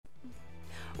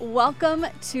Welcome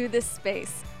to this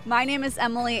space. My name is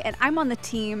Emily, and I'm on the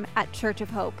team at Church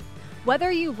of Hope.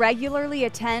 Whether you regularly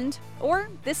attend or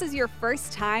this is your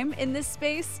first time in this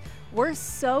space, we're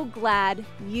so glad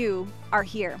you are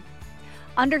here.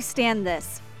 Understand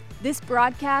this. This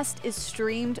broadcast is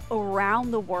streamed around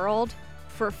the world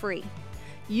for free.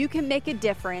 You can make a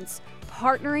difference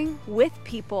partnering with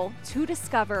people to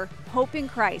discover hope in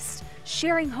Christ,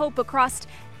 sharing hope across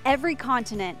every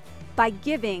continent by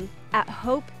giving at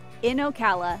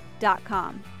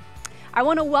hopeinocala.com. I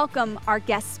want to welcome our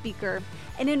guest speaker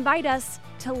and invite us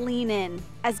to lean in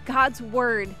as God's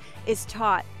word is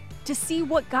taught to see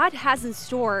what God has in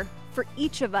store for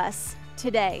each of us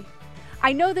today.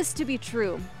 I know this to be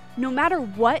true. No matter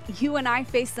what you and I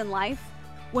face in life,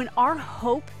 when our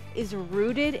hope is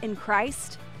rooted in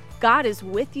Christ, God is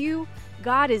with you,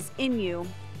 God is in you,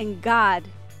 and God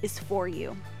is for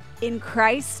you. In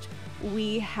Christ,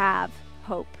 we have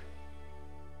hope.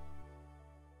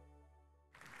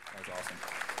 That was awesome.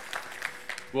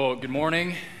 Well, good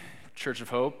morning, Church of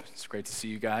Hope. It's great to see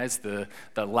you guys. The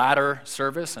latter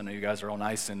service, I know you guys are all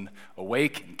nice and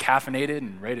awake and caffeinated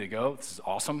and ready to go. This is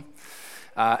awesome.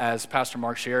 As Pastor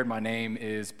Mark shared, my name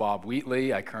is Bob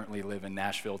Wheatley. I currently live in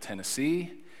Nashville,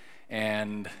 Tennessee.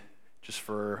 And just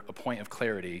for a point of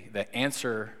clarity, the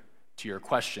answer to your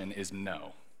question is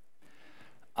no.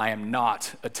 I am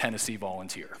not a Tennessee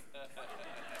volunteer.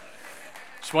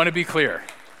 Just want to be clear.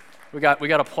 We got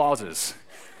applauses.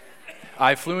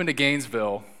 I flew into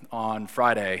Gainesville on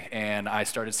Friday, and I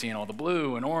started seeing all the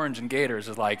blue and orange and gators.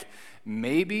 It's like,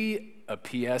 maybe a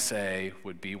PSA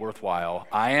would be worthwhile.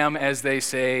 I am, as they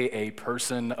say, a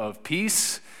person of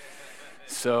peace,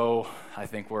 so I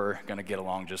think we're going to get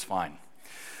along just fine.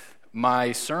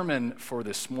 My sermon for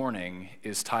this morning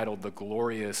is titled The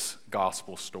Glorious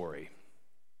Gospel Story.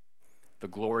 The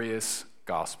Glorious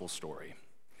Gospel Story.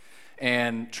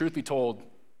 And truth be told,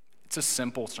 it's a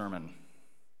simple sermon.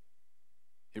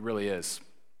 It really is.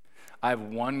 I have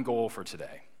one goal for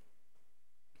today.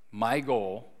 My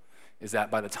goal is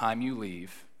that by the time you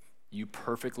leave, you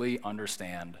perfectly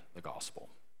understand the gospel.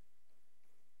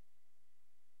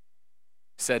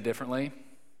 Said differently,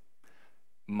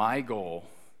 my goal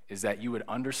is that you would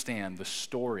understand the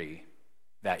story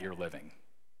that you're living.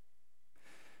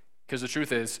 Because the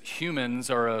truth is, humans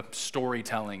are a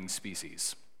storytelling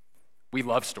species. We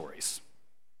love stories.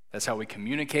 That's how we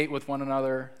communicate with one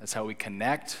another. That's how we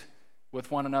connect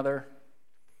with one another.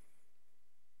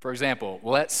 For example,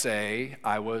 let's say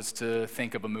I was to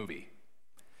think of a movie,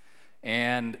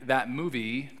 and that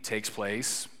movie takes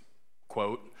place,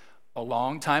 quote, a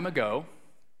long time ago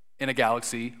in a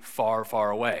galaxy far,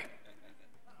 far away.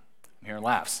 I'm hearing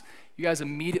laughs. You guys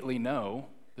immediately know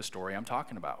the story I'm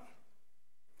talking about.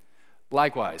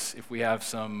 Likewise, if we have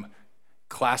some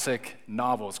classic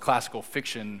novels, classical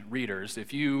fiction readers,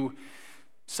 if you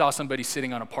saw somebody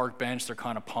sitting on a park bench, they're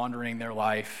kind of pondering their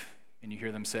life, and you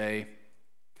hear them say,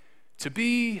 to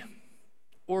be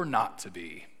or not to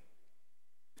be,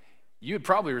 you would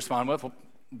probably respond with, well,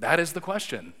 that is the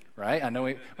question, right? I know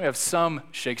we have some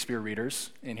Shakespeare readers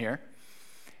in here.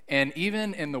 And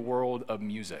even in the world of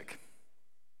music,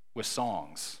 with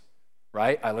songs,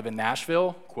 right? I live in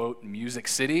Nashville, quote, Music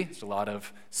City. There's a lot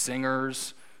of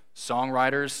singers,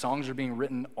 songwriters. Songs are being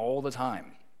written all the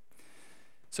time.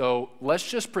 So let's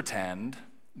just pretend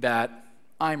that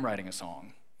I'm writing a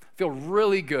song. I feel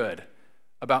really good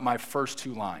about my first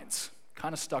two lines,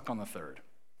 kind of stuck on the third.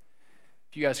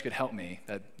 If you guys could help me,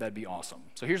 that'd be awesome.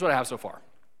 So here's what I have so far.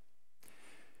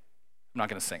 I'm not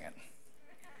going to sing it.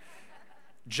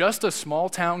 Just a small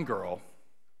town girl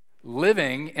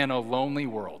living in a lonely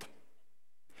world.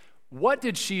 What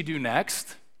did she do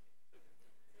next?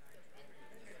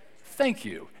 Thank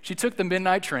you. She took the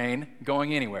midnight train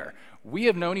going anywhere. We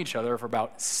have known each other for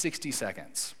about 60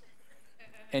 seconds.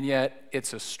 And yet,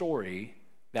 it's a story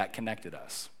that connected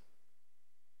us.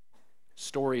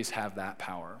 Stories have that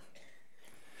power.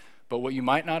 But what you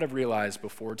might not have realized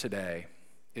before today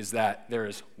is that there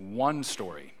is one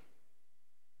story,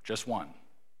 just one,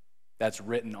 that's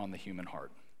written on the human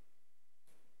heart.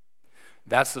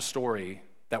 That's the story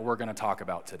that we're going to talk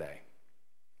about today.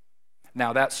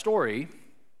 Now, that story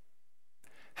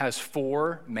has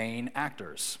four main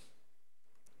actors.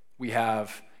 We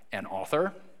have an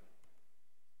author,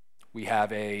 we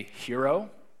have a hero,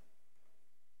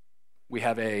 we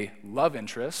have a love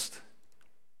interest,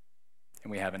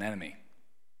 and we have an enemy.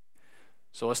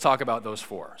 So let's talk about those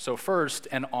four. So first,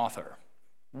 an author.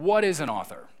 What is an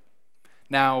author?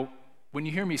 Now, when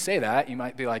you hear me say that, you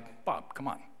might be like, Bob, come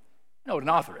on. You know what an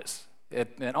author is.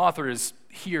 An author is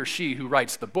he or she who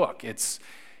writes the book. It's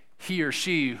he or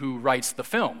she who writes the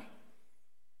film.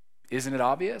 Isn't it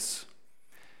obvious?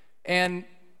 And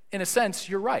in a sense,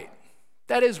 you're right.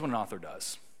 That is what an author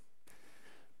does.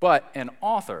 But an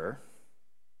author,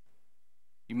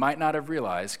 you might not have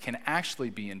realized, can actually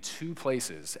be in two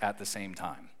places at the same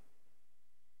time.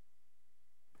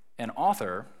 An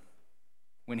author,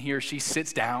 when he or she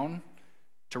sits down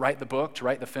to write the book, to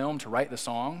write the film, to write the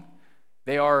song,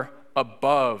 they are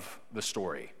above the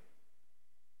story.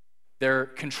 They're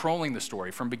controlling the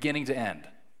story from beginning to end.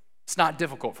 It's not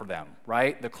difficult for them,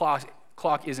 right? The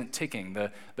clock isn't ticking.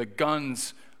 The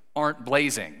guns aren't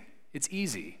blazing. It's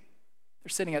easy. They're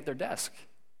sitting at their desk.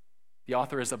 The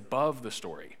author is above the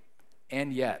story.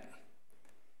 And yet,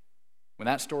 when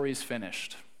that story is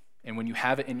finished and when you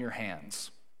have it in your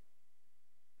hands,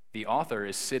 the author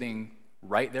is sitting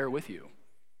right there with you.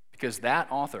 Because that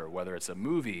author, whether it's a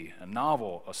movie, a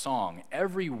novel, a song,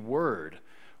 every word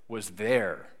was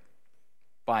there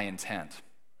by intent.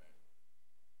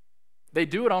 They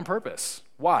do it on purpose.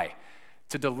 Why?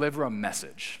 To deliver a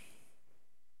message,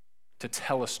 to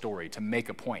tell a story, to make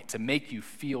a point, to make you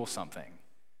feel something.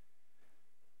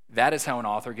 That is how an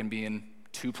author can be in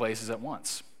two places at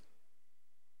once.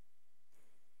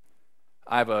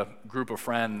 I have a group of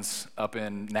friends up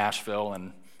in Nashville,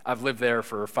 and I've lived there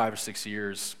for 5 or 6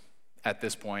 years at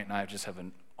this point, and I just have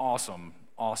an awesome,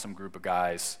 awesome group of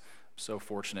guys. I'm so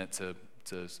fortunate to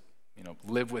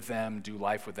live with them, do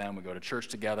life with them. We go to church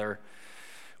together.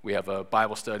 We have a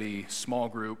Bible study small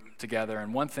group together,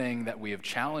 and one thing that we have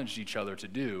challenged each other to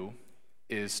do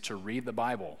is to read the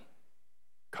Bible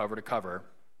cover to cover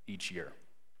each year.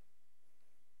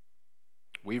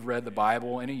 We've read the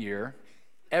Bible in a year,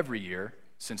 every year,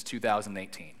 since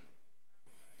 2018.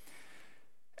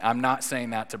 I'm not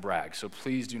saying that to brag, so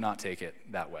please do not take it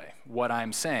that way. What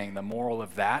I'm saying, the moral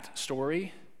of that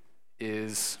story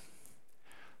is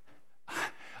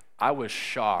I was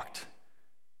shocked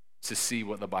to see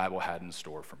what the Bible had in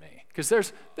store for me. Because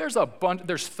there's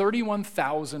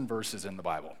 31,000 verses in the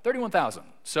Bible. 31,000.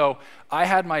 So I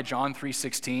had my John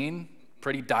 3:16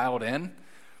 pretty dialed in.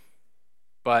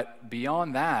 But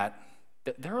beyond that,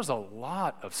 there was a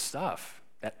lot of stuff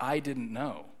that I didn't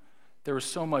know. There was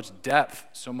so much depth,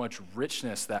 so much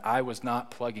richness that I was not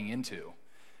plugging into.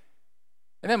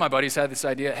 And then my buddies had this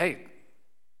idea, hey,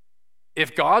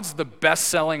 if God's the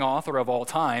best-selling author of all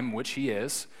time, which he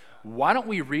is, why don't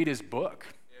we read his book?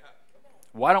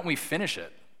 Why don't we finish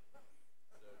it?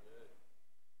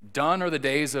 Done are the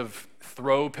days of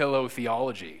throw pillow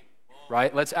theology,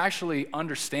 right? Let's actually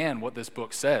understand what this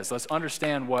book says. Let's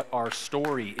understand what our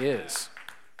story is.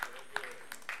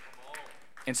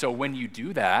 And so when you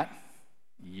do that,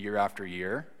 year after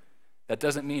year, that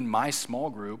doesn't mean my small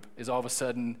group is all of a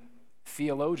sudden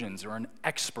theologians or an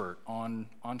expert on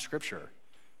Scripture.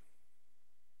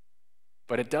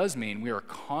 But it does mean we are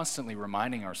constantly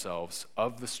reminding ourselves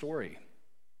of the story,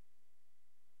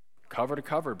 cover to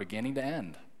cover, beginning to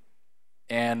end.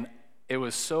 And it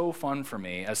was so fun for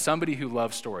me, as somebody who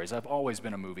loves stories. I've always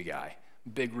been a movie guy,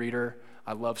 big reader.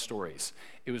 I love stories.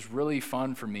 It was really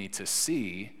fun for me to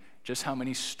see just how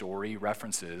many story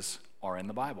references are in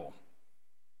the Bible.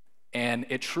 And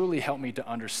it truly helped me to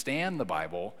understand the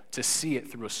Bible, to see it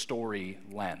through a story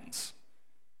lens.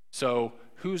 So,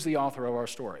 who's the author of our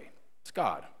story? It's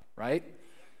God, right?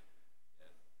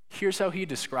 Here's how he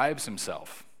describes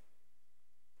himself.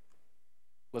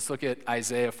 Let's look at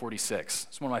Isaiah 46.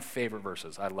 It's one of my favorite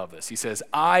verses. I love this. He says,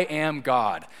 I am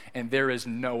God, and there is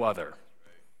no other.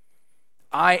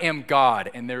 I am God,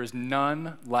 and there is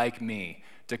none like me,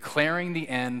 declaring the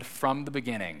end from the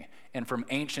beginning, and from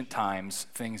ancient times,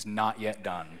 things not yet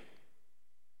done.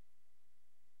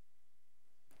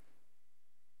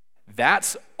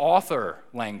 That's author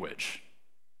language.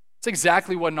 It's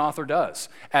exactly what an author does.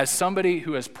 As somebody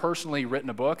who has personally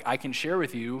written a book, I can share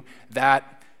with you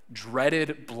that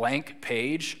dreaded blank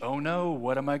page. Oh no,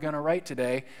 what am I going to write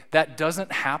today? That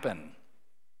doesn't happen.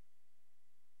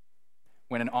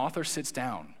 When an author sits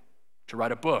down to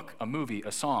write a book, a movie,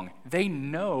 a song, they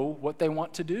know what they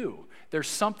want to do. There's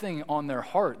something on their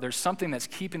heart. There's something that's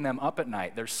keeping them up at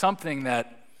night. There's something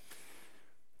that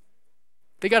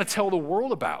they got to tell the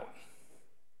world about.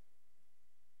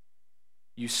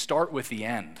 You start with the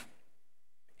end,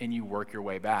 and you work your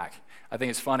way back. I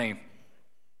think it's funny.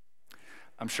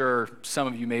 I'm sure some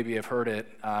of you maybe have heard it.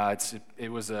 It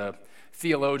was a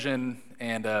theologian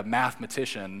and a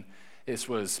mathematician. This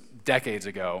was decades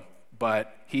ago,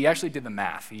 but he actually did the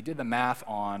math. He did the math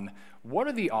on what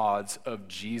are the odds of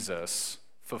Jesus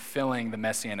fulfilling the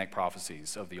messianic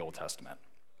prophecies of the Old Testament.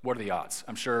 What are the odds?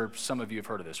 I'm sure some of you have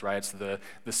heard of this, right? It's the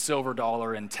silver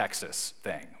dollar in Texas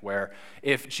thing, where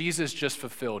if Jesus just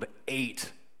fulfilled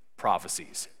 8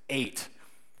 prophecies, 8,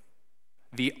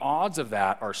 The odds of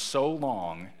that are so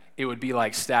long, it would be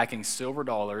like stacking silver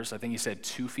dollars, I think he said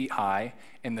 2 feet high,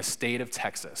 in the state of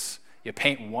Texas. You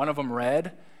paint one of them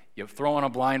red, you throw on a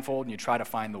blindfold, and you try to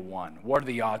find the one. What are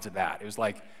the odds of that? It was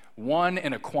like 1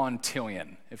 in a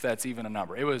quintillion, if that's even a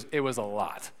number. It was a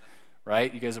lot,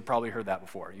 right? You guys have probably heard that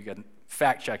before. You can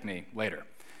fact check me later.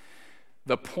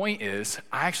 The point is,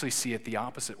 I actually see it the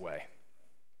opposite way.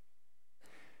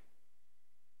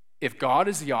 If God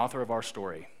is the author of our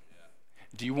story,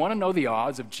 do you want to know the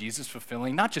odds of Jesus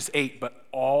fulfilling not just 8, but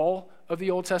all of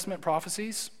the Old Testament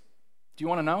prophecies? Do you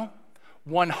want to know?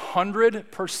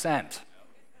 100%.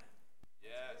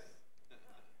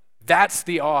 That's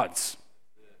the odds.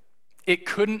 It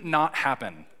couldn't not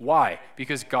happen. Why?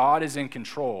 Because God is in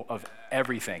control of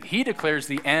everything. He declares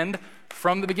the end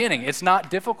from the beginning. It's not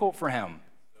difficult for him.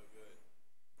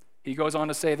 He goes on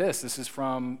to say this. This is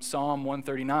from Psalm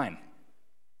 139.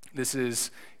 This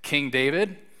is King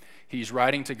David. He's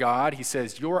writing to God. He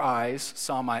says, "Your eyes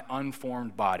saw my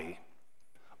unformed body.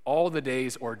 All the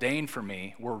days ordained for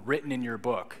me were written in your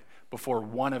book before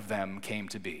one of them came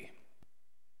to be."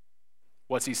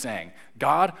 What's he saying?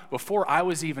 God, before I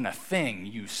was even a thing,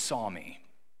 you saw me.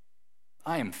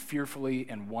 I am fearfully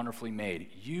and wonderfully made.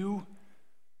 You,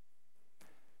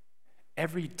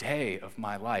 every day of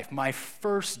my life, my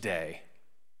first day,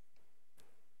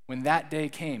 when that day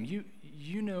came, you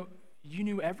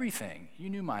knew everything. You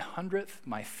knew my 100th,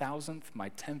 my 1,000th, my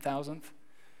 10,000th.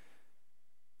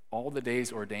 All the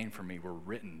days ordained for me were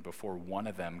written before one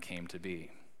of them came to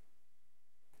be.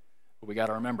 But we got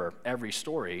to remember, every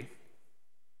story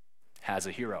has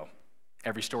a hero.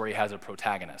 Every story has a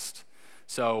protagonist.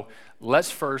 So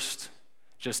let's first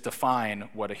just define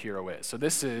what a hero is. So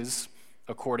this is,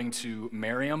 according to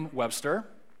Merriam-Webster,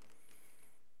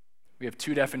 we have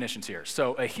 2 definitions here.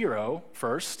 So a hero,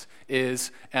 first,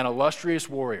 is an illustrious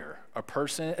warrior, a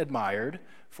person admired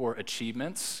for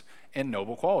achievements and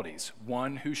noble qualities,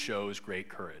 one who shows great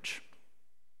courage,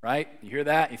 right? You hear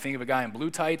that? You think of a guy in blue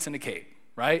tights and a cape,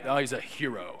 right? Oh, he's a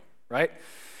hero, right?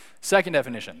 Second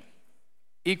definition,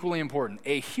 equally important.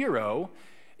 A hero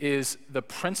is the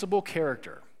principal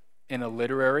character in a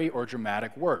literary or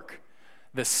dramatic work,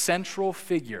 the central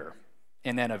figure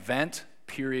in an event,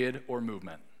 period, or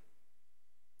movement.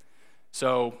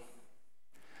 So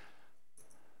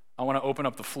I want to open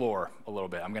up the floor a little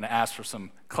bit. I'm going to ask for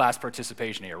some class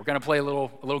participation here. We're going to play a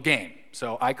little game.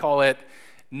 So I call it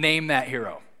Name That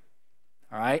Hero.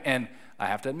 All right? And I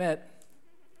have to admit,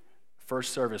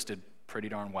 first service did pretty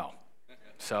darn well.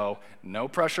 So no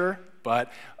pressure,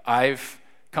 but I've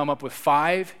come up with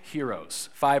 5 heroes,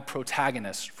 5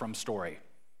 protagonists from story.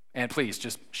 And please,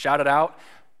 just shout it out.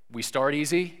 We start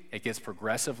easy. It gets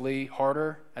progressively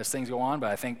harder as things go on, but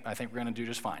I think we're going to do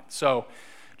just fine. So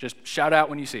just shout out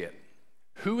when you see it.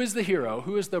 Who is the hero?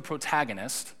 Who is the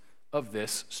protagonist of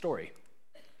this story?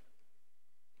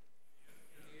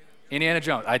 Indiana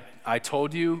Jones. I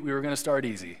told you we were going to start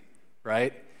easy,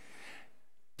 right?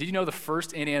 Did you know the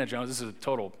first Indiana Jones, this is a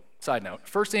total side note,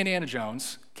 first Indiana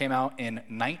Jones came out in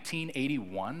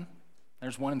 1981.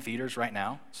 There's one in theaters right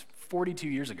now. It's 42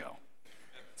 years ago.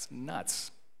 It's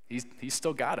nuts. He's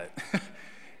still got it.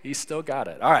 He's still got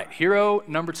it. All right, hero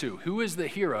number 2. Who is the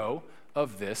hero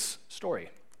of this story?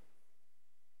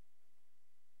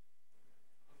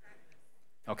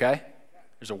 Okay.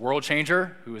 There's a world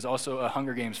changer who is also a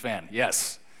Hunger Games fan.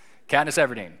 Yes. Katniss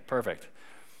Everdeen. Perfect.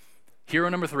 Hero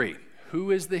number 3. Who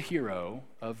is the hero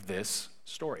of this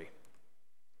story?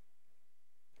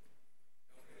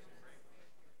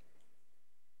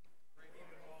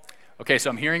 Okay, so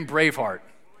I'm hearing Braveheart.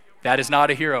 That is not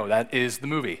a hero. That is the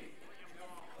movie.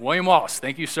 William Wallace.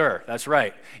 Thank you, sir. That's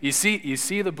right. You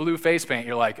see the blue face paint,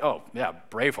 you're like, oh, yeah,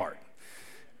 Braveheart.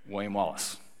 William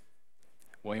Wallace.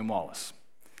 William Wallace.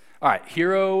 All right,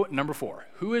 hero number 4.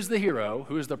 Who is the hero?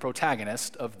 Who is the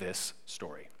protagonist of this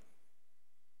story?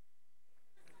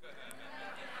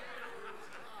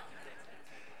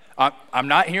 I'm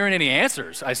not hearing any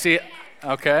answers. I see it.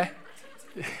 Okay.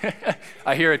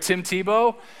 I hear a Tim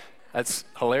Tebow. That's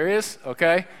hilarious.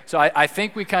 Okay. So I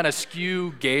think we kind of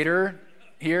skew Gator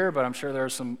here, but I'm sure there are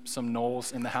some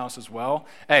Knowles in the house as well.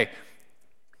 Hey,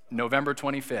 November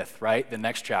 25th, right? The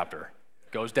next chapter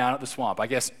goes down at the swamp. I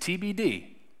guess TBD.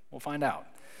 We'll find out.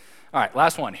 All right,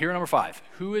 last one. Hero number 5.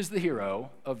 Who is the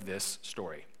hero of this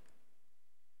story?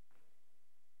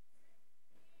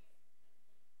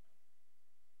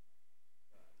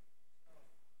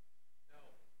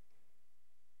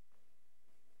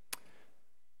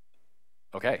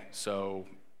 Okay, so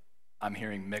I'm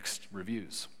hearing mixed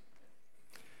reviews.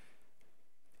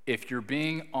 If you're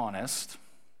being honest,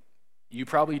 you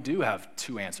probably do have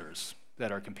 2 answers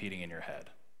that are competing in your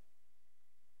head.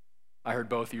 I heard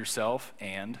both yourself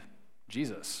and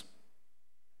Jesus.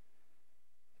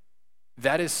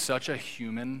 That is such a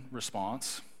human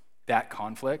response, that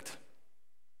conflict.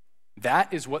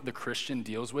 That is what the Christian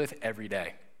deals with every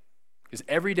day. Because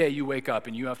every day you wake up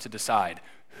and you have to decide,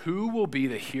 who will be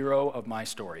the hero of my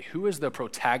story? Who is the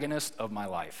protagonist of my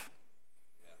life?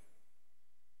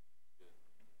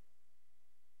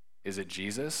 Is it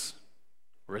Jesus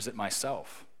or is it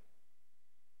myself?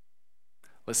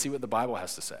 Let's see what the Bible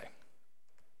has to say.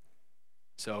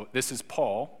 So this is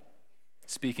Paul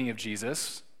speaking of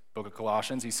Jesus, book of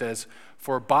Colossians. He says,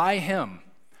 "For by him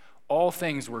all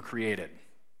things were created,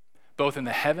 both in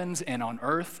the heavens and on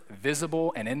earth,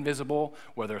 visible and invisible,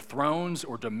 whether thrones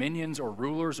or dominions or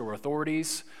rulers or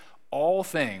authorities, all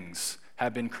things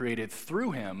have been created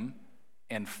through him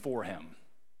and for him."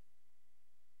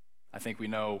 I think we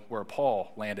know where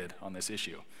Paul landed on this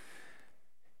issue.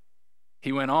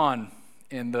 He went on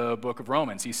in the book of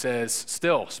Romans. He says,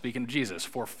 still speaking of Jesus,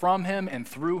 "For from him and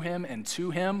through him and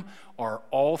to him are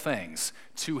all things.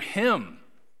 To him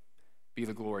be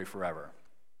the glory forever."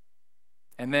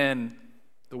 And then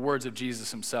the words of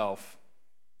Jesus himself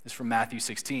is from Matthew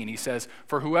 16. He says,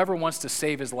 "For whoever wants to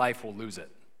save his life will lose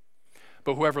it.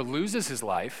 But whoever loses his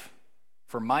life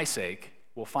for my sake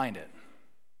will find it."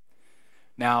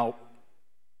 Now,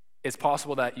 it's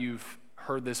possible that you've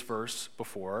heard this verse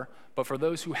before, but for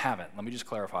those who haven't, let me just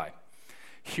clarify.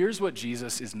 Here's what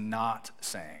Jesus is not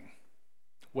saying.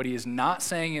 What he is not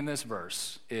saying in this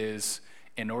verse is,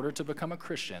 in order to become a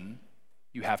Christian,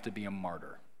 you have to be a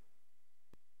martyr.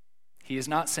 He is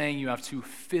not saying you have to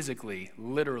physically,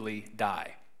 literally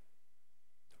die.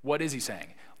 What is he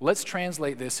saying? Let's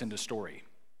translate this into story.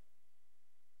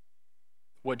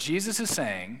 What Jesus is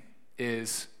saying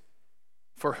is,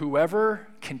 for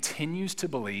whoever continues to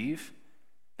believe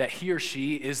that he or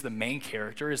she is the main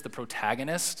character, is the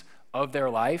protagonist of their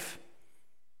life,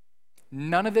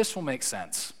 none of this will make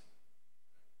sense.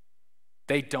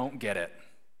 They don't get it.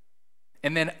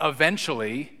 And then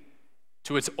eventually,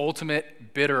 to its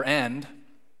ultimate bitter end,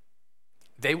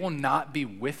 they will not be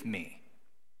with me.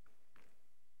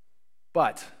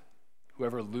 But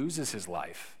whoever loses his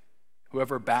life,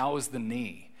 whoever bows the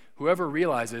knee, whoever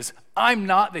realizes, I'm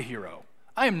not the hero,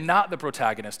 I am not the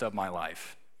protagonist of my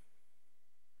life,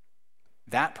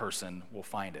 that person will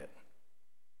find it.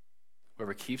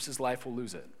 Whoever keeps his life will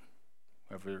lose it.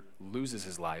 Whoever loses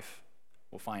his life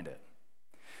will find it.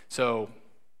 So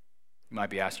you might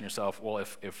be asking yourself, well,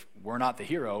 if we're not the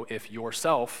hero, if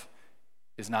yourself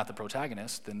is not the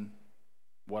protagonist, then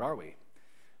what are we?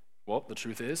 Well, the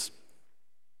truth is,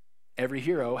 every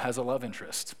hero has a love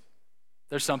interest.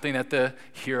 There's something that the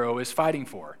hero is fighting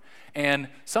for. And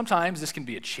sometimes this can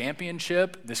be a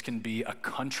championship, this can be a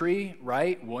country,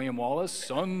 right? William Wallace,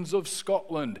 Sons of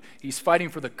Scotland. He's fighting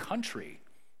for the country,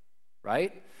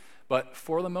 right? But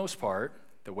for the most part,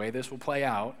 the way this will play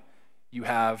out, you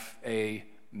have a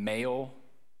male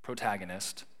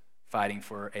protagonist fighting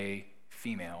for a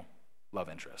female love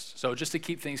interest. So just to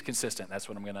keep things consistent, that's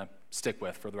what I'm going to stick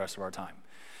with for the rest of our time.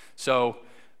 So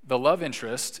the love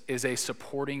interest is a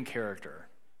supporting character.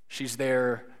 She's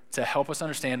there to help us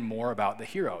understand more about the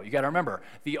hero. You got to remember,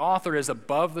 the author is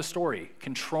above the story,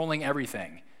 controlling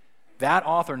everything. That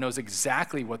author knows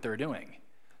exactly what they're doing.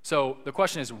 So the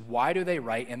question is, why do they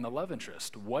write in the love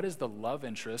interest? What is the love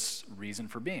interest's reason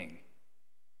for being?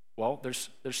 Well, there's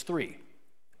three.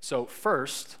 So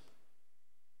first,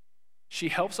 she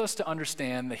helps us to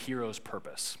understand the hero's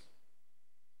purpose.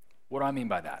 What do I mean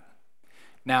by that?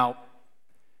 Now,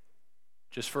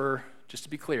 just to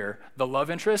be clear, the love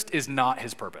interest is not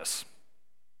his purpose.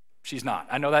 She's not.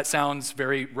 I know that sounds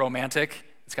very romantic.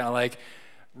 It's kind of like,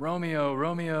 Romeo,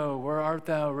 Romeo, where art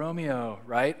thou, Romeo,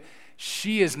 right?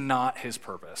 She is not his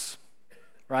purpose,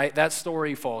 right? That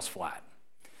story falls flat.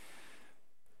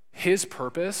 His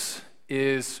purpose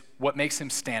is what makes him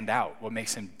stand out, what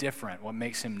makes him different, what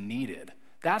makes him needed.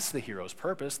 That's the hero's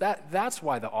purpose. That's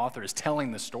why the author is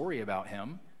telling the story about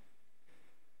him.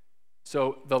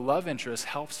 So the love interest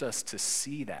helps us to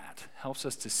see that, helps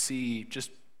us to see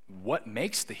just what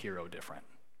makes the hero different.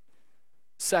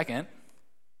 Second,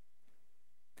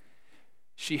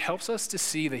 she helps us to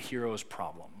see the hero's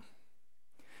problem.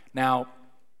 Now,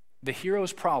 the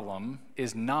hero's problem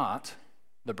is not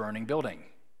the burning building.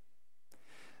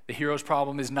 The hero's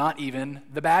problem is not even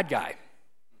the bad guy.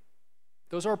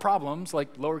 Those are problems,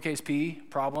 like lowercase p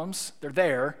problems. They're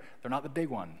there. They're not the big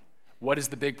one. What is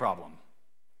the big problem?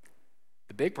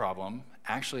 The big problem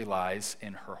actually lies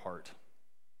in her heart.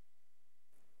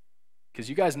 Because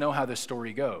you guys know how this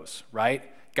story goes, right?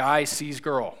 Guy sees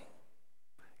girl.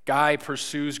 Guy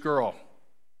pursues girl.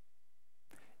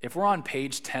 if we're on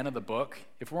page 10 of the book,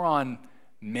 if we're on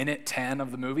minute 10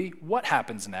 of the movie, what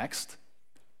happens next?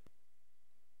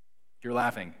 You're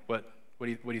laughing. What do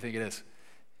you think it is?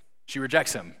 She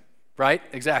rejects him, right?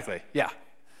 Exactly. Yeah.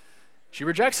 She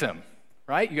rejects him,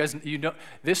 right? You know,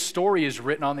 this story is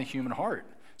written on the human heart.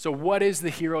 So what is the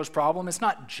hero's problem? It's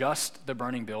not just the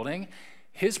burning building.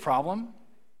 His problem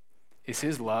is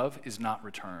his love is not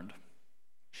returned.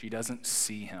 She doesn't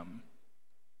see him.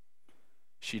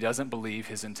 She doesn't believe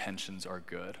his intentions are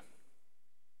good.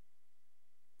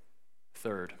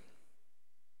 Third,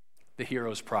 the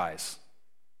hero's prize.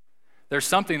 There's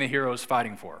something the hero is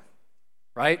fighting for,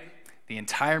 right? The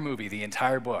entire movie, the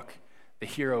entire book, the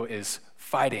hero is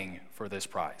fighting for this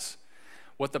prize.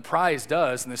 What the prize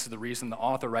does, and this is the reason the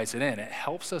author writes it in, it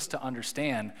helps us to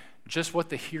understand just what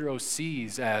the hero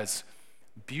sees as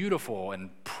beautiful and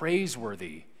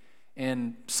praiseworthy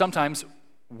and sometimes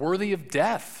worthy of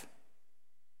death.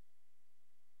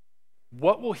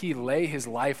 What will he lay his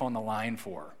life on the line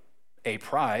for? A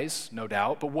prize, no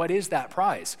doubt, but what is that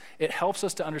prize? It helps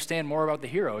us to understand more about the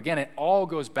hero. Again, it all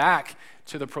goes back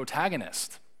to the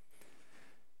protagonist.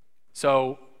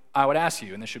 So I would ask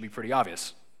you, and this should be pretty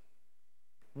obvious,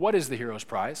 what is the hero's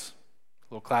prize?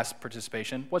 A little class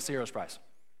participation. What's the hero's prize?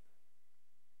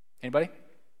 Anybody?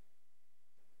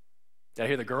 Did I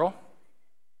hear the girl?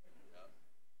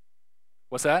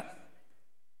 What's that?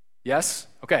 Yes?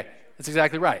 Okay, that's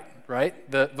exactly right?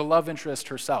 The love interest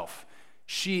herself.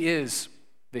 She is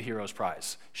the hero's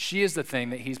prize. She is the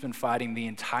thing that he's been fighting the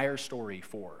entire story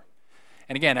for.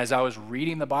 And again, as I was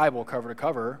reading the Bible cover to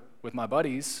cover with my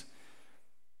buddies,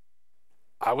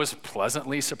 I was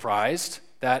pleasantly surprised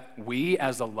that we,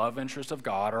 as the love interest of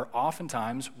God, are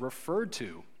oftentimes referred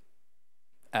to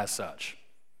as such.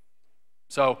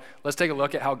 So let's take a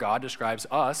look at how God describes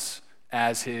us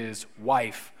as his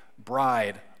wife,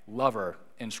 bride, lover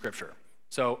in Scripture.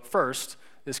 So first,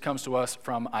 this comes to us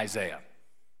from Isaiah.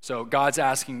 So God's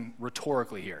asking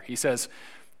rhetorically here. He says,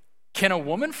 "Can a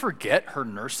woman forget her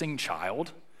nursing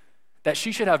child, that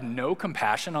she should have no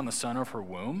compassion on the son of her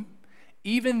womb?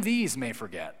 Even these may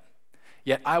forget,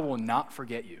 yet I will not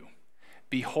forget you.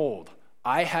 Behold,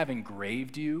 I have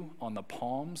engraved you on the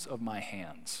palms of my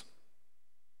hands."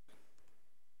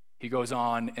 He goes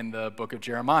on in the book of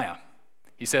Jeremiah.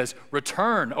 He says,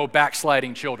 "Return, O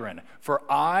backsliding children, for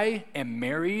I am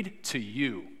married to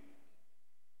you.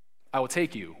 I will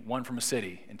take you, one from a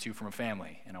city and two from a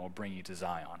family, and I will bring you to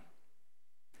Zion."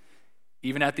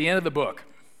 Even at the end of the book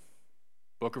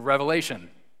of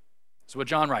Revelation, this is what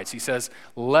John writes. He says,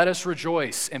 "Let us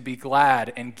rejoice and be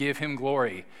glad and give him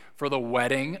glory, for the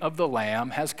wedding of the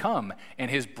Lamb has come,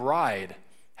 and his bride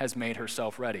has made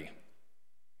herself ready."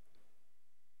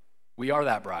 We are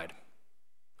that bride.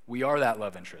 We are that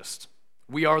love interest.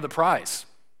 We are the prize.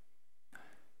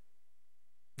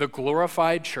 The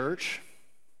glorified church,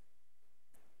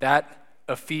 that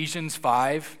Ephesians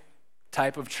 5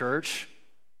 type of church,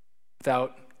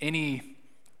 without any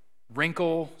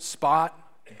wrinkle, spot,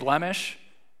 blemish,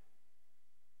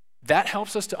 that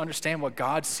helps us to understand what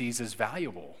God sees as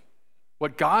valuable,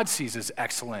 what God sees as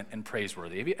excellent and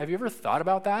praiseworthy. Have you ever thought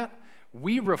about that?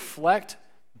 We reflect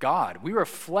God. We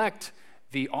reflect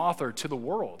the author to the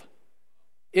world.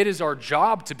 It is our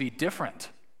job to be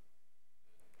different.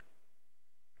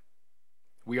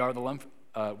 We are the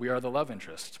love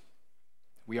interest.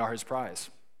 We are his prize.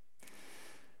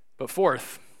 But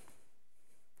fourth,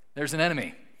 there's an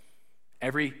enemy.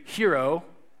 Every hero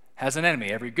has an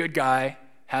enemy. Every good guy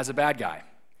has a bad guy.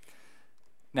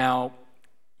 Now,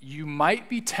 you might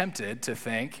be tempted to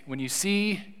think, when you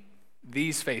see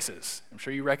these faces, I'm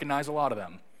sure you recognize a lot of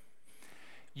them,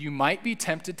 you might be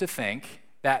tempted to think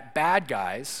that bad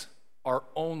guys are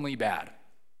only bad.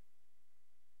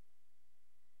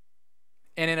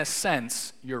 And in a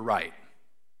sense, you're right.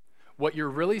 What you're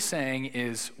really saying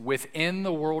is, within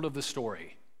the world of the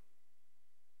story,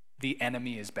 the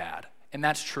enemy is bad. And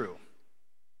that's true.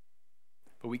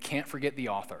 But we can't forget the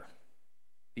author.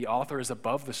 The author is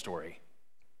above the story,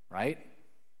 right?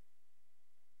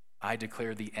 I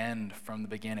declare the end from the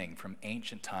beginning, from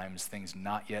ancient times, things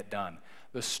not yet done.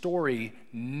 The story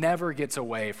never gets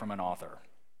away from an author.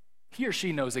 He or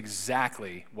she knows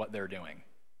exactly what they're doing.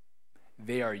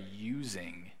 They are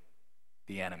using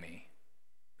the enemy.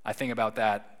 I think about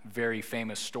that very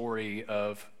famous story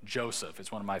of Joseph.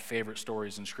 It's one of my favorite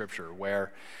stories in Scripture,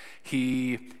 where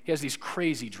he has these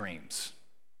crazy dreams,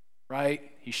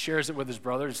 right? He shares it with his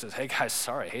brothers. Says, "Hey guys,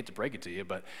 sorry, I hate to break it to you,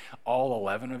 but all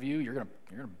 11 of you, you're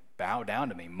gonna bow down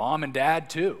to me. Mom and dad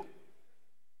too."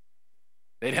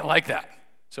 They didn't like that.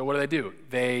 So what do?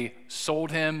 They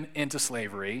sold him into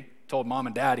slavery, told mom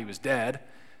and dad he was dead,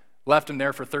 left him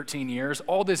there for 13 years.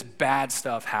 All this bad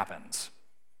stuff happens.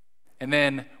 And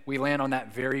then we land on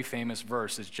that very famous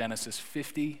verse, is Genesis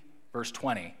 50, verse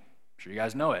 20. I'm sure you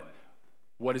guys know it.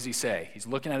 What does he say? He's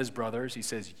looking at his brothers. He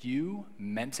says, you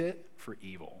meant it for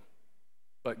evil,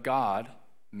 but God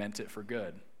meant it for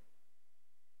good.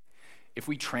 If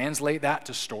we translate that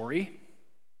to story,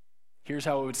 here's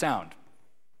how it would sound.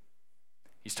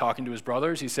 He's talking to his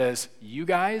brothers. He says, you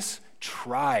guys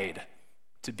tried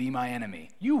to be my enemy.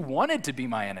 You wanted to be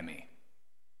my enemy.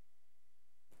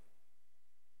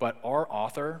 But our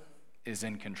author is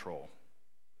in control.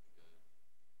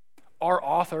 Our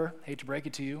author, hate to break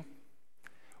it to you,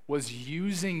 was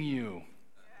using you.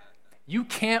 You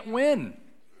can't win.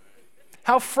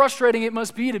 How frustrating it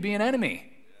must be to be an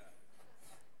enemy.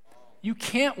 You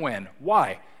can't win.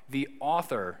 Why? The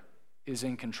author is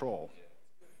in control.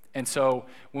 And so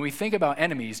when we think about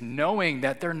enemies, knowing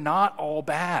that they're not all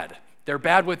bad, they're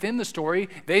bad within the story,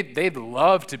 they'd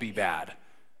love to be bad.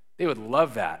 They would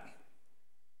love that.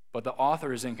 But the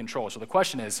author is in control. So the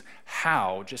question is,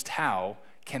 how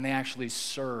can they actually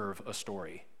serve a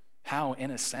story? How, in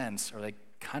a sense, are they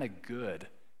kind of good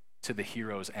to the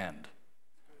hero's end?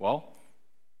 Well,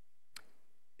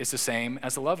 it's the same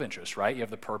as the love interest, right? You have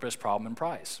the purpose, problem, and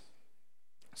prize.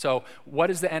 So what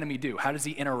does the enemy do? How does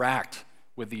he interact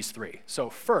with these three? So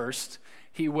first,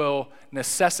 he will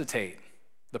necessitate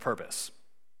the purpose.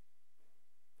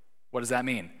 What does that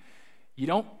mean? You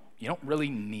don't really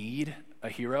need a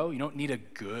hero. You don't need a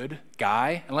good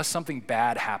guy unless something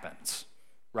bad happens,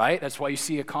 right? That's why you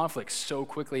see a conflict so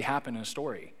quickly happen in a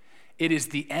story. It is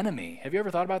the enemy. Have you ever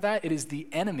thought about that? It is the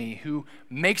enemy who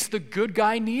makes the good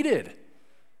guy needed.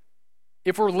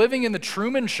 If we're living in the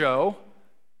Truman Show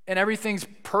and everything's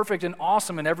perfect and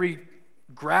awesome and every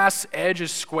grass edge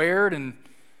is squared and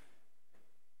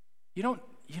you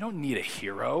don't need a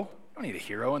hero. You don't need a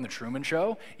hero in the Truman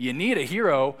Show. You need a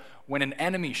hero when an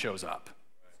enemy shows up.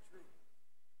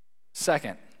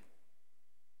 Second,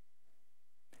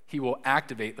 he will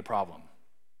activate the problem.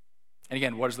 And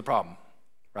again, what is the problem?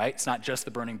 Right? It's not just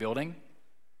the burning building.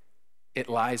 It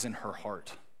lies in her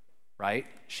heart, right?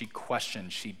 She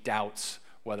questions, she doubts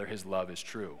whether his love is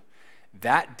true.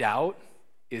 That doubt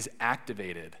is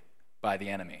activated by the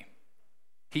enemy.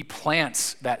 He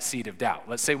plants that seed of doubt.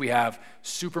 Let's say we have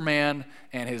Superman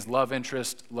and his love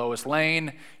interest, Lois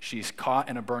Lane. She's caught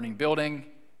in a burning building.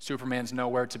 Superman's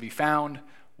nowhere to be found.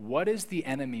 What is the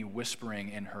enemy whispering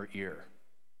in her ear?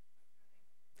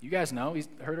 You guys know, he's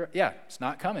heard her. Yeah, it's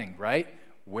not coming, right?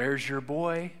 Where's your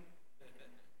boy?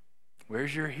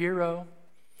 Where's your hero?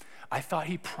 I thought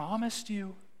he promised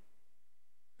you.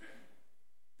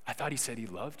 I thought he said he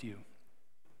loved you.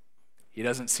 He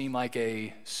doesn't seem like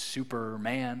a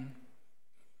Superman.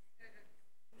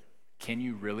 Can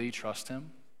you really trust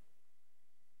him?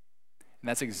 And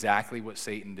that's exactly what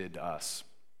Satan did to us.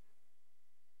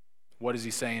 What does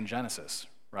he say in Genesis,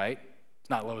 right? It's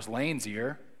not Lois Lane's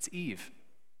ear, it's Eve.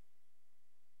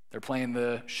 They're playing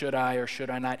the should I or should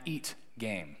I not eat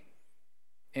game.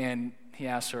 And he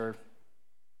asks her,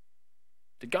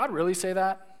 did God really say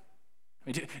that?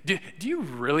 I mean, do you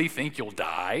really think you'll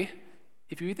die?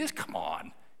 If you eat this, come on,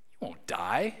 you won't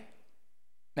die.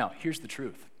 Now, here's the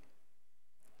truth.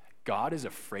 God is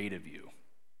afraid of you.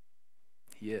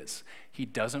 He is. He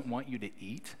doesn't want you to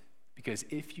eat because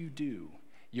if you do,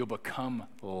 you'll become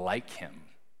like him.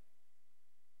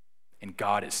 And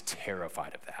God is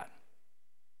terrified of that.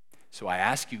 So I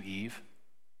ask you, Eve,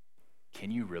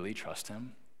 can you really trust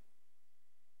him?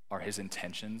 Are his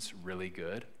intentions really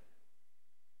good?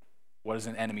 What does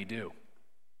an enemy do?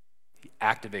 He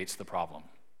activates the problem.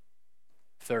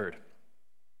 Third,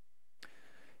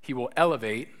 he will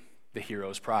elevate the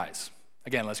hero's prize.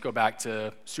 Again, let's go back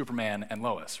to Superman and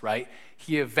Lois, right?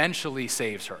 He eventually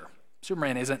saves her.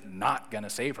 Superman isn't not going to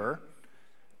save her,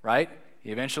 right?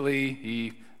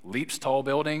 He leaps tall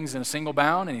buildings in a single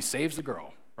bound and he saves the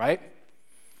girl, right?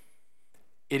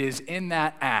 It is in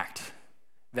that act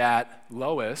that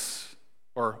Lois,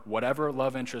 or whatever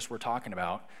love interest we're talking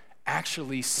about,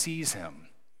 actually sees him.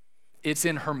 It's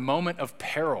in her moment of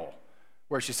peril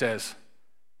where she says,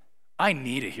 I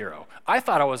need a hero. I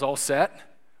thought I was all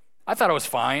set. I thought I was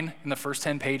fine in the first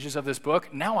 10 pages of this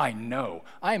book. Now I know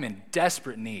I am in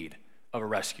desperate need of a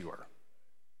rescuer.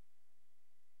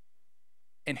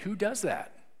 And who does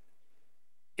that?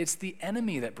 It's the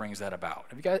enemy that brings that about.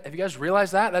 Have you guys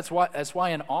realized that? That's why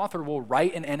an author will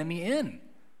write an enemy in.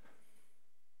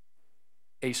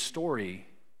 A story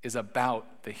is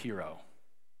about the hero.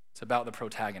 It's about the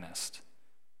protagonist.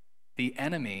 The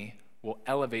enemy will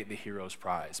elevate the hero's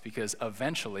prize because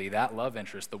eventually that love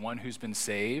interest, the one who's been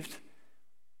saved,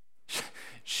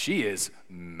 she is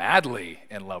madly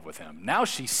in love with him. Now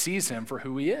she sees him for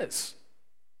who he is.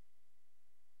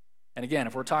 And again,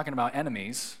 if we're talking about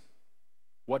enemies,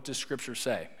 what does Scripture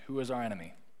say? Who is our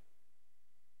enemy?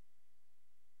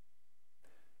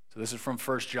 So this is from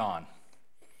 1 John.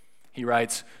 He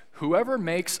writes, "Whoever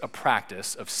makes a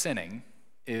practice of sinning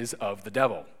is of the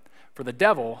devil, for the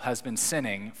devil has been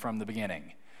sinning from the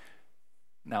beginning."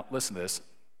 Now, listen to this.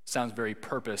 Sounds very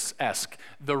purpose-esque.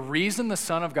 The reason the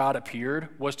Son of God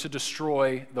appeared was to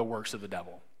destroy the works of the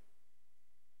devil.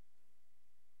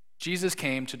 Jesus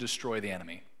came to destroy the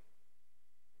enemy.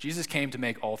 Jesus came to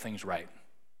make all things right.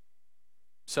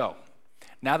 So,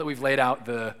 now that we've laid out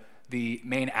the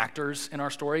main actors in our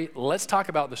story, let's talk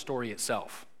about the story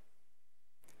itself.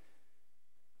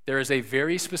 There is a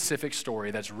very specific story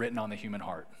that's written on the human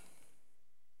heart.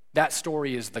 That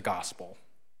story is the gospel.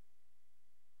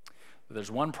 But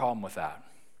there's one problem with that.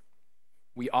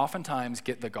 We oftentimes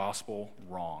get the gospel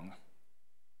wrong.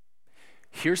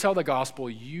 Here's how the gospel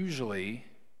usually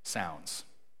sounds.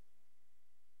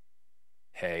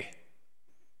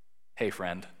 Hey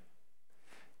friend,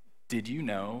 did you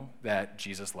know that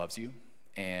Jesus loves you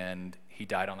and he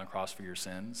died on the cross for your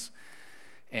sins?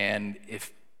 And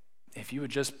if you would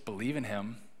just believe in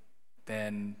him,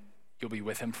 then you'll be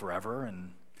with him forever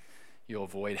and you'll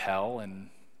avoid hell and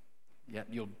yet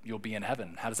you'll be in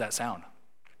heaven. How does that sound?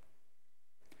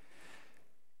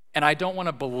 And I don't want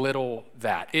to belittle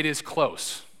that. It is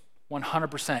close.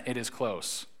 100% it is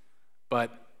close.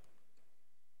 But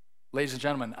ladies and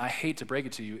gentlemen, I hate to break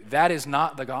it to you, that is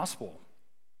not the gospel.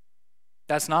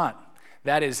 That's not.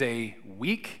 That is a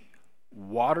weak,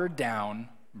 watered down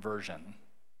version.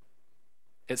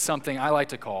 It's something I like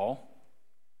to call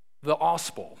the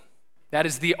ospel. That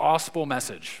is the ospel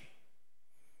message.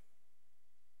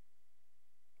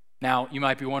 Now, you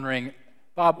might be wondering,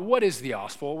 Bob, what is the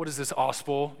ospel? What is this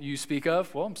ospel you speak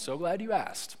of? Well, I'm so glad you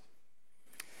asked.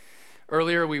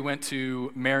 Earlier, we went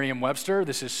to Merriam-Webster.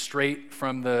 This is straight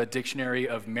from the dictionary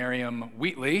of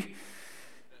Merriam-Wheatley.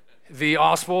 The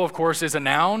ospel, of course, is a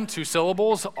noun, 2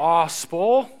 syllables,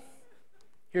 ospel.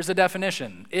 Here's the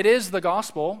definition. It is the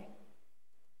gospel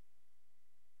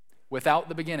without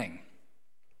the beginning.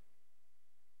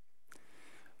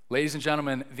 Ladies and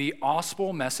gentlemen, the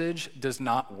ospel message does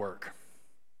not work.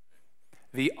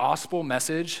 The ospel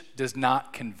message does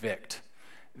not convict.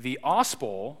 The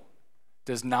ospel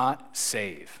does not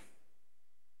save.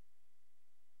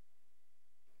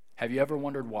 Have you ever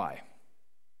wondered why?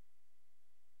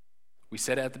 We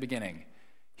said it at the beginning,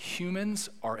 humans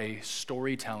are a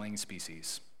storytelling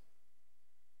species.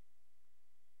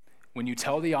 When you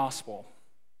tell the gospel,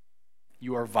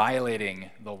 you are violating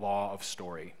the law of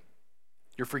story.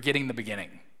 You're forgetting the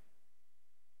beginning.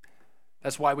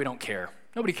 That's why we don't care.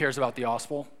 Nobody cares about the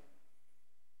gospel.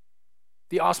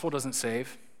 The gospel doesn't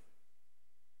save.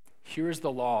 Here's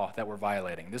the law that we're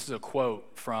violating. This is a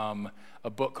quote from a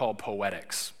book called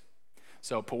Poetics.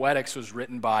 So Poetics was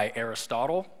written by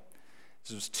Aristotle.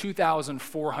 This was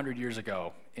 2,400 years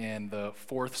ago in the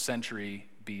 4th century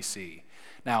BC.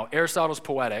 Now, Aristotle's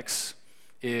Poetics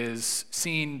is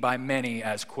seen by many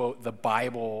as, quote, the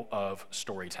Bible of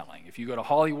storytelling. If you go to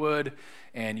Hollywood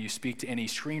and you speak to any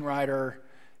screenwriter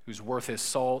who's worth his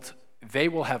salt, they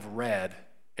will have read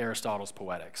Aristotle's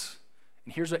Poetics.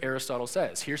 And here's what Aristotle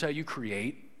says. Here's how you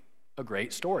create a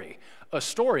great story. A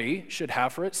story should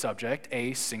have for its subject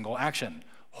a single action,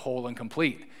 whole and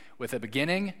complete, with a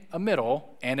beginning, a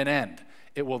middle, and an end.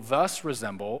 It will thus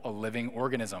resemble a living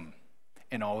organism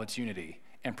in all its unity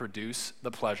and produce the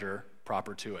pleasure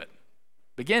proper to it.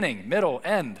 Beginning, middle,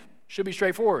 end should be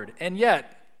straightforward. And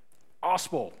yet,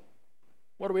 gospel,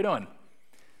 what are we doing?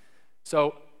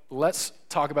 So let's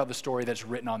talk about the story that's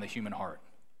written on the human heart.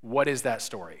 What is that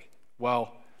story?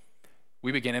 Well,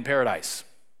 we begin in paradise.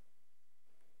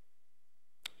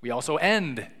 We also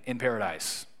end in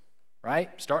paradise, right?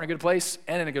 Start in a good place,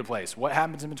 end in a good place. What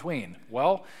happens in between?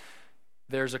 Well,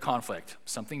 there's a conflict.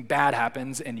 Something bad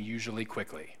happens, and usually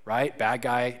quickly, right? Bad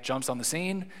guy jumps on the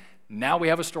scene. Now we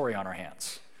have a story on our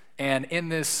hands. And in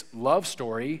this love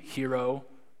story, hero,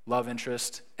 love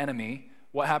interest, enemy,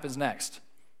 what happens next?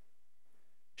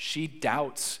 She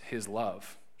doubts his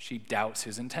love. She doubts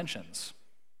his intentions.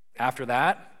 After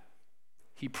that,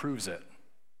 he proves it.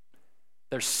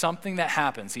 There's something that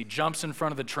happens. He jumps in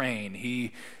front of the train.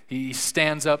 He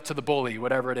stands up to the bully,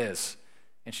 whatever it is.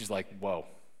 And she's like, whoa,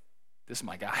 this is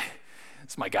my guy.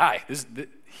 This is my guy.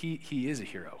 He is a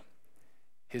hero.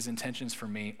 His intentions for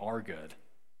me are good.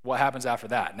 What happens after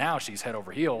that? Now she's head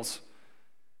over heels,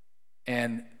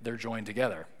 and they're joined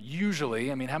together.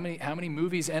 Usually, I mean, how many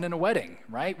movies end in a wedding,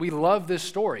 right? We love this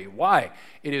story. Why?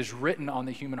 It is written on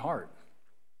the human heart.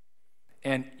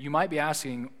 And you might be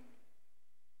asking,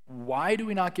 why do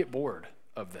we not get bored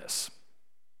of this?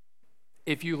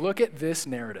 If you look at this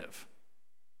narrative,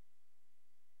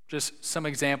 just some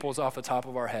examples off the top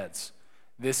of our heads.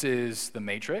 This is The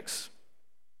Matrix.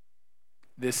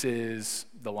 This is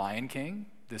The Lion King.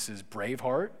 This is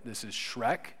Braveheart. This is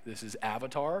Shrek. This is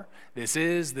Avatar. This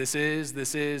is.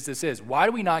 Why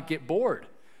do we not get bored?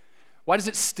 Why does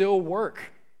it still work?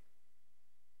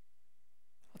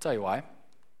 I'll tell you why.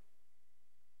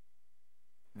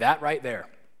 That right there,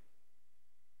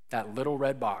 that little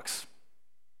red box.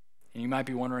 And you might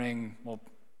be wondering, well,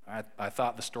 I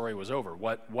thought the story was over.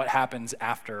 What happens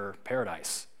after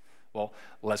paradise? Well,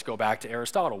 let's go back to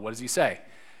Aristotle. What does he say?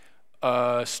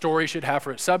 A story should have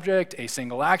for its subject a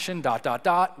single action, ...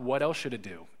 What else should it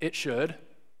do? It should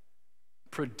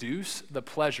produce the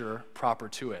pleasure proper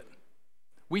to it.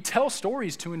 We tell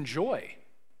stories to enjoy.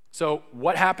 So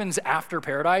what happens after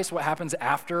paradise? What happens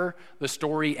after the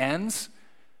story ends?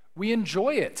 We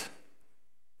enjoy it.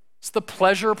 It's the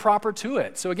pleasure proper to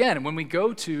it. So again, when we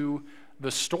go to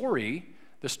the story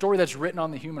that's written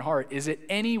on the human heart, is it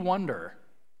any wonder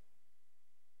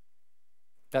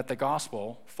that the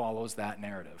gospel follows that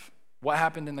narrative? What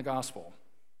happened in the gospel?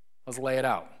 Let's lay it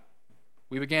out.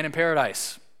 We began in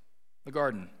paradise, the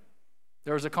garden.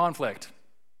 There was a conflict,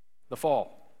 the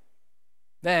fall.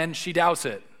 Then she doubts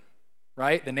it,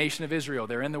 right? The nation of Israel,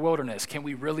 they're in the wilderness. Can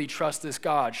we really trust this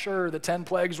God? Sure, the 10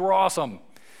 plagues were awesome.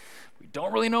 We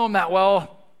don't really know him that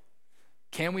well.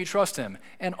 Can we trust him?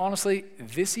 And honestly,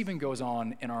 this even goes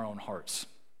on in our own hearts.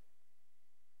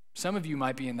 Some of you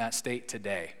might be in that state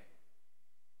today.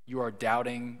 You are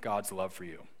doubting God's love for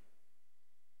you.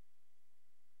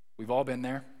 We've all been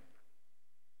there.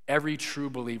 Every true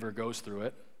believer goes through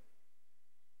it.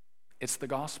 It's the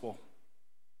gospel.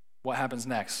 What happens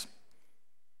next?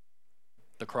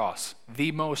 The cross.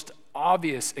 The most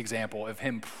obvious example of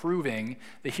him proving,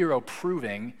 the hero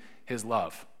proving his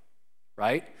love,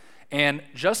 right? And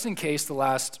just in case the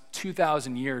last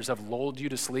 2,000 years have lulled you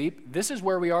to sleep, this is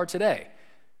where we are today.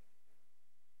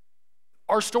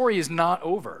 Our story is not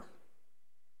over.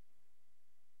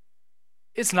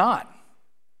 It's not.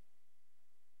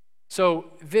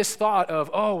 So this thought of,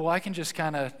 oh, well, I can just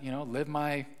kind of,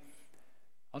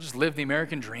 I'll just live the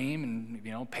American dream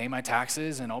and, pay my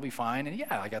taxes and I'll be fine. And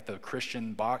yeah, I got the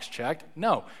Christian box checked.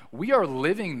 No, we are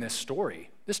living this story.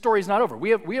 This story is not over. We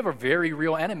have a very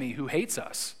real enemy who hates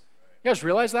us. You guys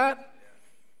realize that?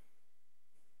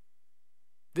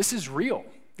 This is real.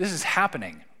 This is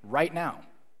happening right now.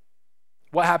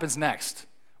 What happens next?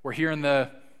 We're here in the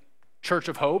Church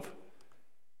of Hope.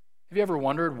 Have you ever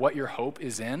wondered what your hope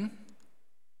is in?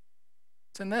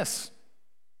 It's in this.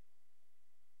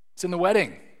 It's in the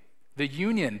wedding, the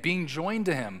union, being joined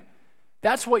to him.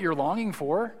 That's what you're longing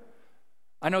for.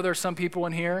 I know there's some people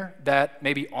in here that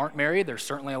maybe aren't married. There's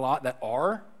certainly a lot that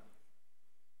are.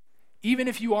 Even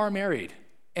if you are married,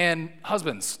 and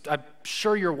husbands, I'm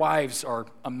sure your wives are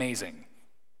amazing.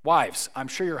 Wives, I'm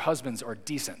sure your husbands are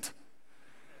decent.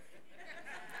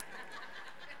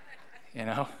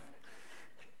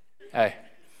 Hey,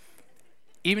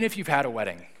 even if you've had a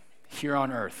wedding here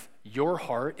on earth, your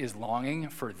heart is longing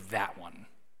for that one.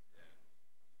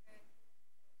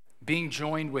 Being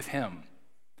joined with him.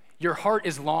 Your heart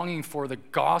is longing for the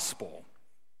gospel,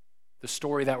 the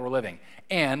story that we're living.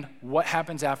 And what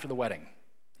happens after the wedding?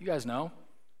 You guys know.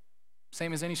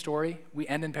 Same as any story, we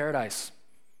end in paradise.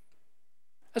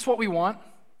 That's what we want.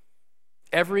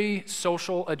 Every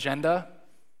social agenda,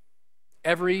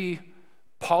 every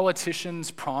politician's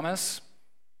promise,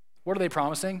 what are they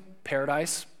promising?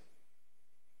 Paradise.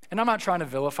 And I'm not trying to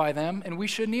vilify them, and we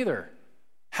shouldn't either.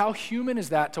 How human is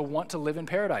that to want to live in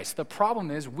paradise? The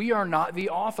problem is we are not the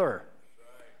author.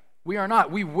 We are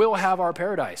not. We will have our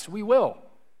paradise. We will.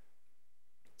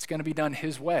 It's going to be done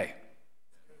his way.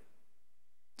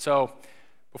 So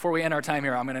before we end our time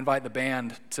here, I'm going to invite the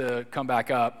band to come back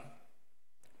up.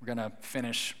 We're going to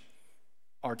finish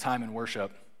our time in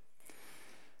worship.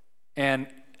 And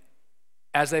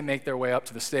as they make their way up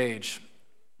to the stage,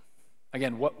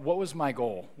 again, what was my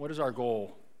goal? What is our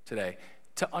goal today?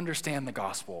 To understand the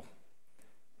gospel.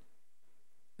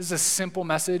 This is a simple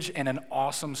message and an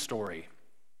awesome story.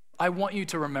 I want you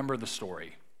to remember the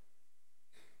story.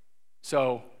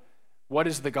 So, what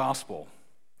is the gospel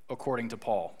according to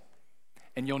Paul?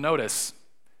 And you'll notice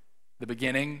the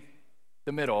beginning,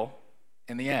 the middle,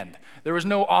 and the end. There was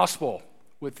no gospel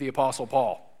with the Apostle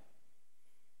Paul.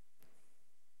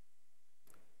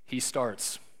 He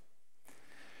starts,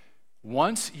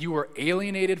 once you were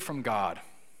alienated from God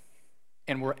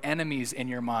and were enemies in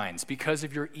your minds because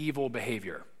of your evil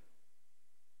behavior.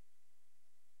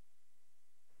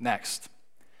 Next,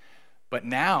 But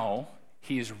now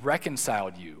he has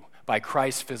reconciled you by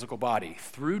Christ's physical body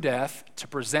through death to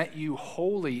present you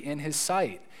holy in his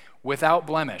sight, without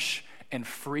blemish and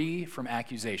free from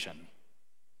accusation.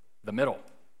 The middle.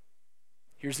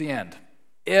 Here's the end.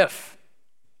 If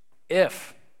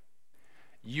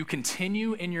you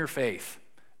continue in your faith,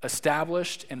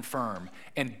 established and firm,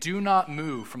 and do not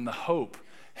move from the hope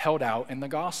held out in the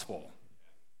gospel.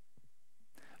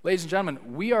 Ladies and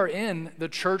gentlemen, we are in the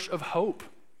church of hope.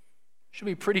 Should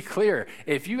be pretty clear.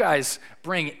 If you guys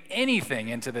bring anything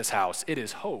into this house, it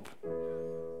is hope.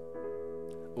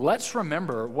 Let's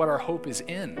remember what our hope is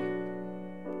in,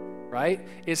 right?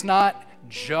 It's not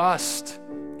just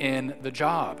in the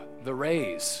job, the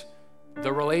raise,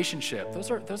 the relationship.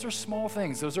 Those are small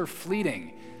things. Those are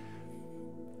fleeting.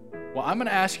 What I'm going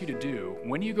to ask you to do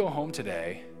when you go home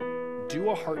today, do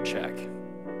a heart check.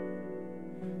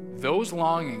 Those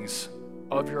longings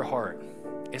of your heart,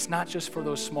 it's not just for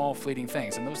those small fleeting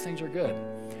things, and those things are good.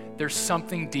 There's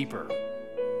something deeper.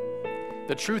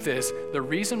 The truth is, the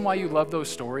reason why you love those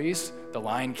stories, The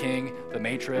Lion King, The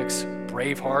Matrix,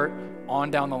 Braveheart,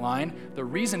 on down the line, the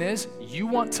reason is you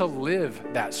want to live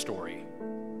that story.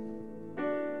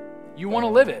 You want to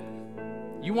live it.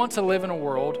 You want to live in a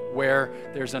world where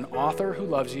there's an author who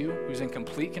loves you, who's in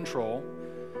complete control.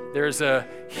 There's a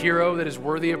hero that is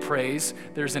worthy of praise.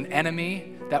 There's an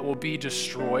enemy that will be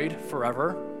destroyed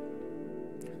forever.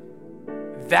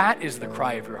 That is the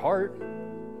cry of your heart.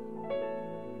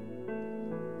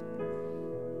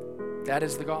 That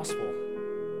is the gospel.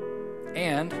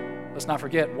 And let's not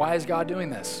forget, why is God doing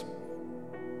this?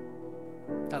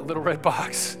 That little red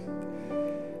box.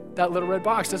 That little red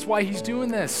box. That's why he's doing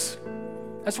this.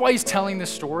 That's why he's telling this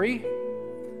story.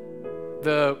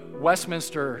 The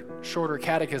Westminster Shorter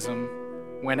Catechism,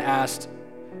 when asked,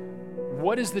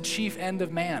 what is the chief end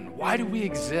of man? Why do we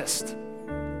exist?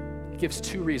 It gives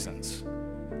two reasons.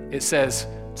 It says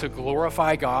to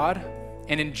glorify God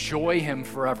and enjoy him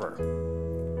forever.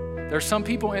 There are some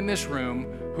people in this room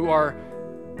who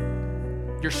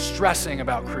you're stressing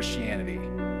about Christianity.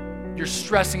 You're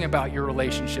stressing about your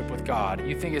relationship with God.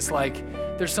 You think it's like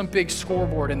there's some big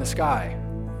scoreboard in the sky.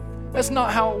 That's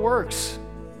not how it works.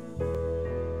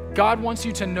 God wants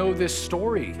you to know this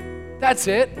story. That's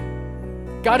it.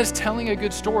 God is telling a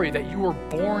good story that you were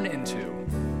born into.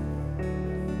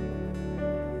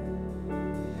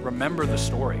 Remember the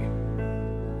story.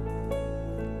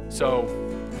 So,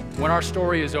 when our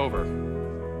story is over,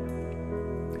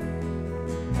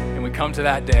 and we come to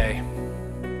that day,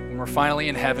 when we're finally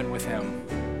in heaven with him,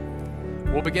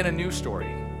 we'll begin a new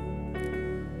story.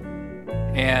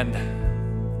 And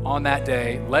on that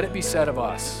day, let it be said of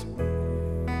us,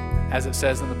 as it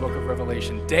says in the book of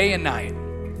Revelation, day and night,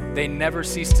 they never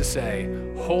cease to say,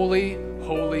 holy,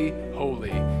 holy,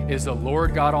 holy is the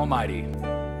Lord God Almighty,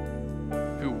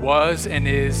 who was and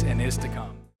is to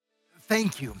come.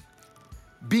 Thank you.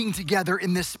 Being together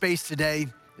in this space today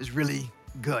is really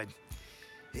good.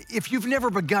 If you've never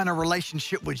begun a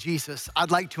relationship with Jesus,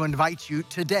 I'd like to invite you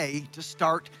today to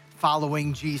start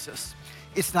following Jesus.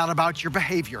 It's not about your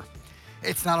behavior.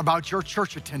 It's not about your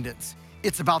church attendance.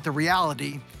 It's about the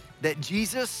reality that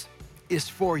Jesus is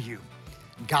for you.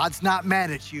 God's not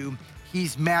mad at you.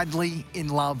 He's madly in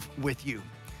love with you.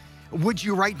 Would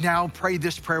you right now pray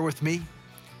this prayer with me?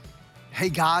 Hey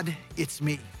God, it's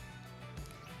me.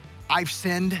 I've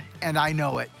sinned and I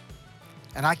know it,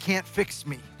 and I can't fix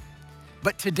me.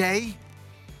 But today,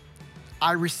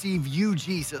 I receive you,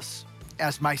 Jesus,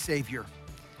 as my Savior.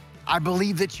 I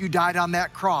believe that you died on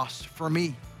that cross for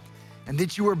me, and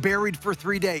that you were buried for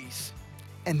 3 days,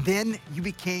 and then you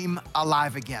became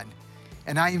alive again.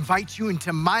 And I invite you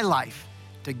into my life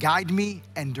to guide me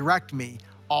and direct me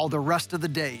all the rest of the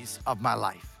days of my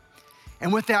life.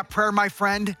 And with that prayer, my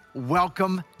friend,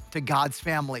 welcome to God's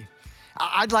family.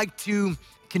 I'd like to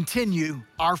continue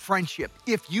our friendship.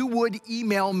 If you would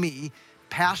email me,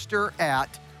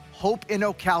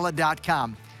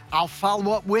 pastor@hopeinocala.com. I'll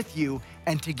follow up with you,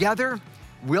 and together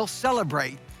we'll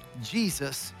celebrate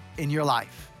Jesus in your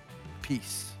life.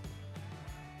 Peace.